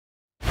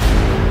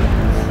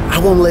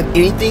won't let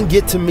anything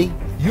get to me.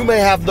 You may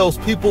have those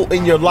people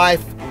in your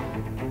life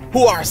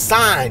who are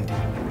assigned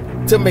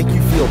to make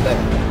you feel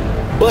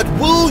better. But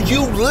will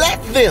you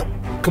let them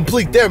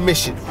complete their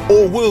mission,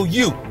 or will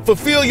you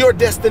fulfill your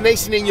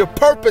destination and your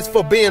purpose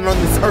for being on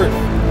this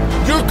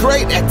earth? You're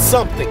great at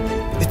something.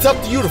 It's up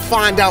to you to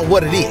find out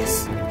what it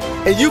is.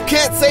 And you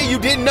can't say you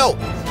didn't know,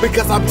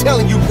 because I'm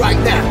telling you right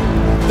now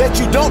that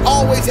you don't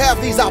always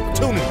have these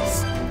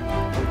opportunities,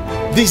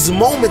 these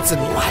moments in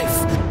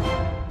life.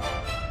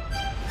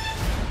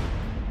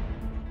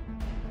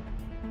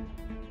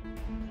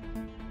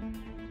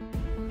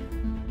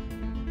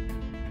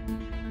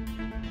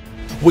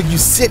 When you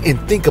sit and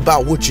think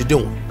about what you're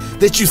doing,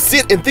 that you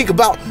sit and think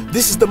about,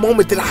 this is the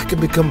moment that I can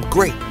become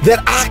great, that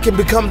I can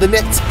become the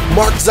next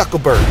Mark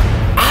Zuckerberg,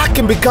 I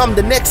can become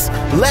the next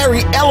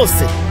Larry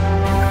Ellison,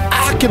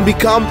 I can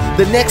become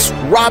the next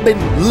Robin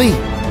Lee,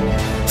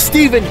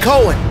 Stephen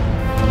Cohen.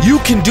 You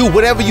can do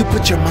whatever you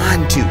put your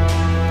mind to.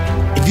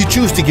 If you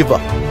choose to give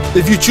up,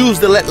 if you choose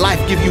to let life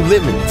give you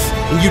lemons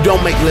and you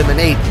don't make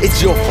lemonade,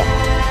 it's your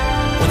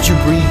fault. Once you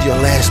breathe your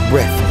last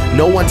breath,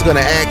 no one's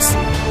gonna ask,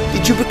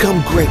 did you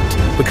become great?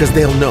 Because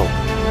they'll know.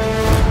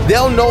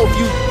 They'll know if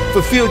you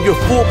fulfilled your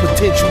full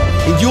potential,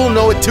 and you'll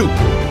know it too.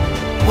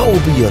 What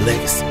will be your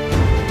legacy?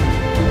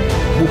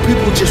 Will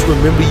people just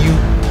remember you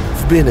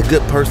for being a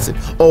good person?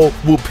 Or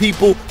will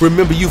people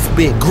remember you for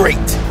being great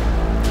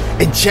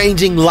and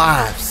changing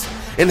lives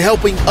and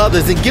helping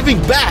others and giving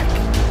back?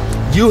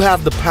 You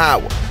have the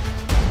power.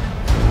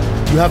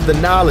 You have the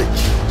knowledge.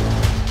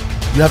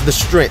 You have the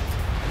strength.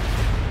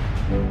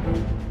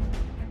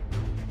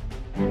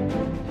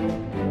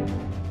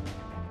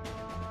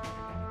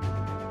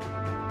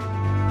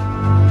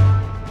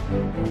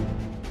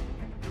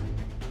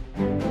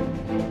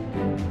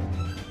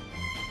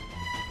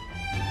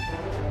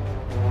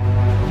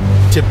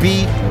 To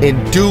be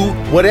and do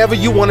whatever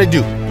you want to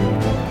do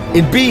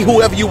and be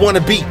whoever you want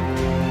to be.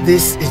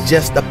 This is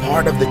just a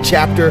part of the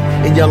chapter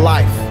in your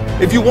life.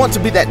 If you want to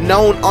be that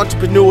known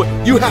entrepreneur,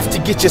 you have to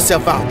get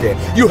yourself out there.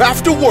 You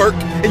have to work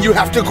and you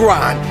have to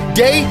grind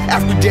day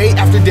after day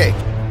after day.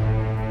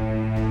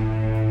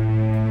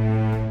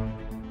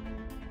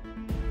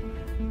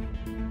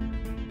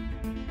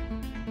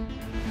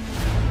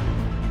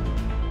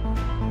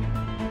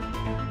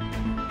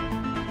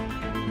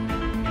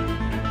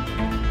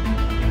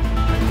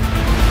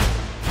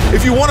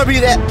 If you want to be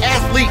that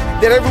athlete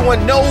that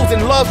everyone knows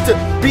and loves to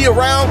be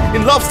around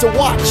and loves to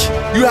watch,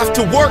 you have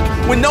to work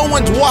when no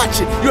one's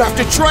watching. You have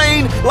to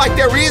train like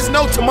there is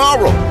no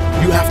tomorrow.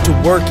 You have to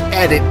work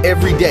at it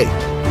every day.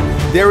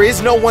 There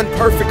is no one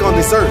perfect on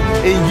this earth,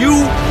 and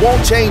you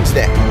won't change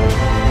that.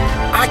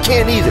 I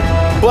can't either,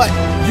 but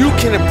you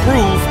can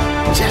improve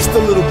just a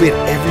little bit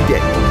every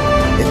day.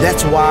 And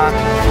that's why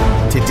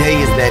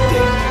today is that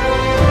day.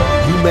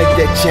 You make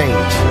that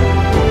change,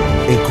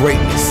 and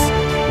greatness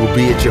will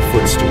be at your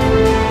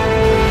footstool.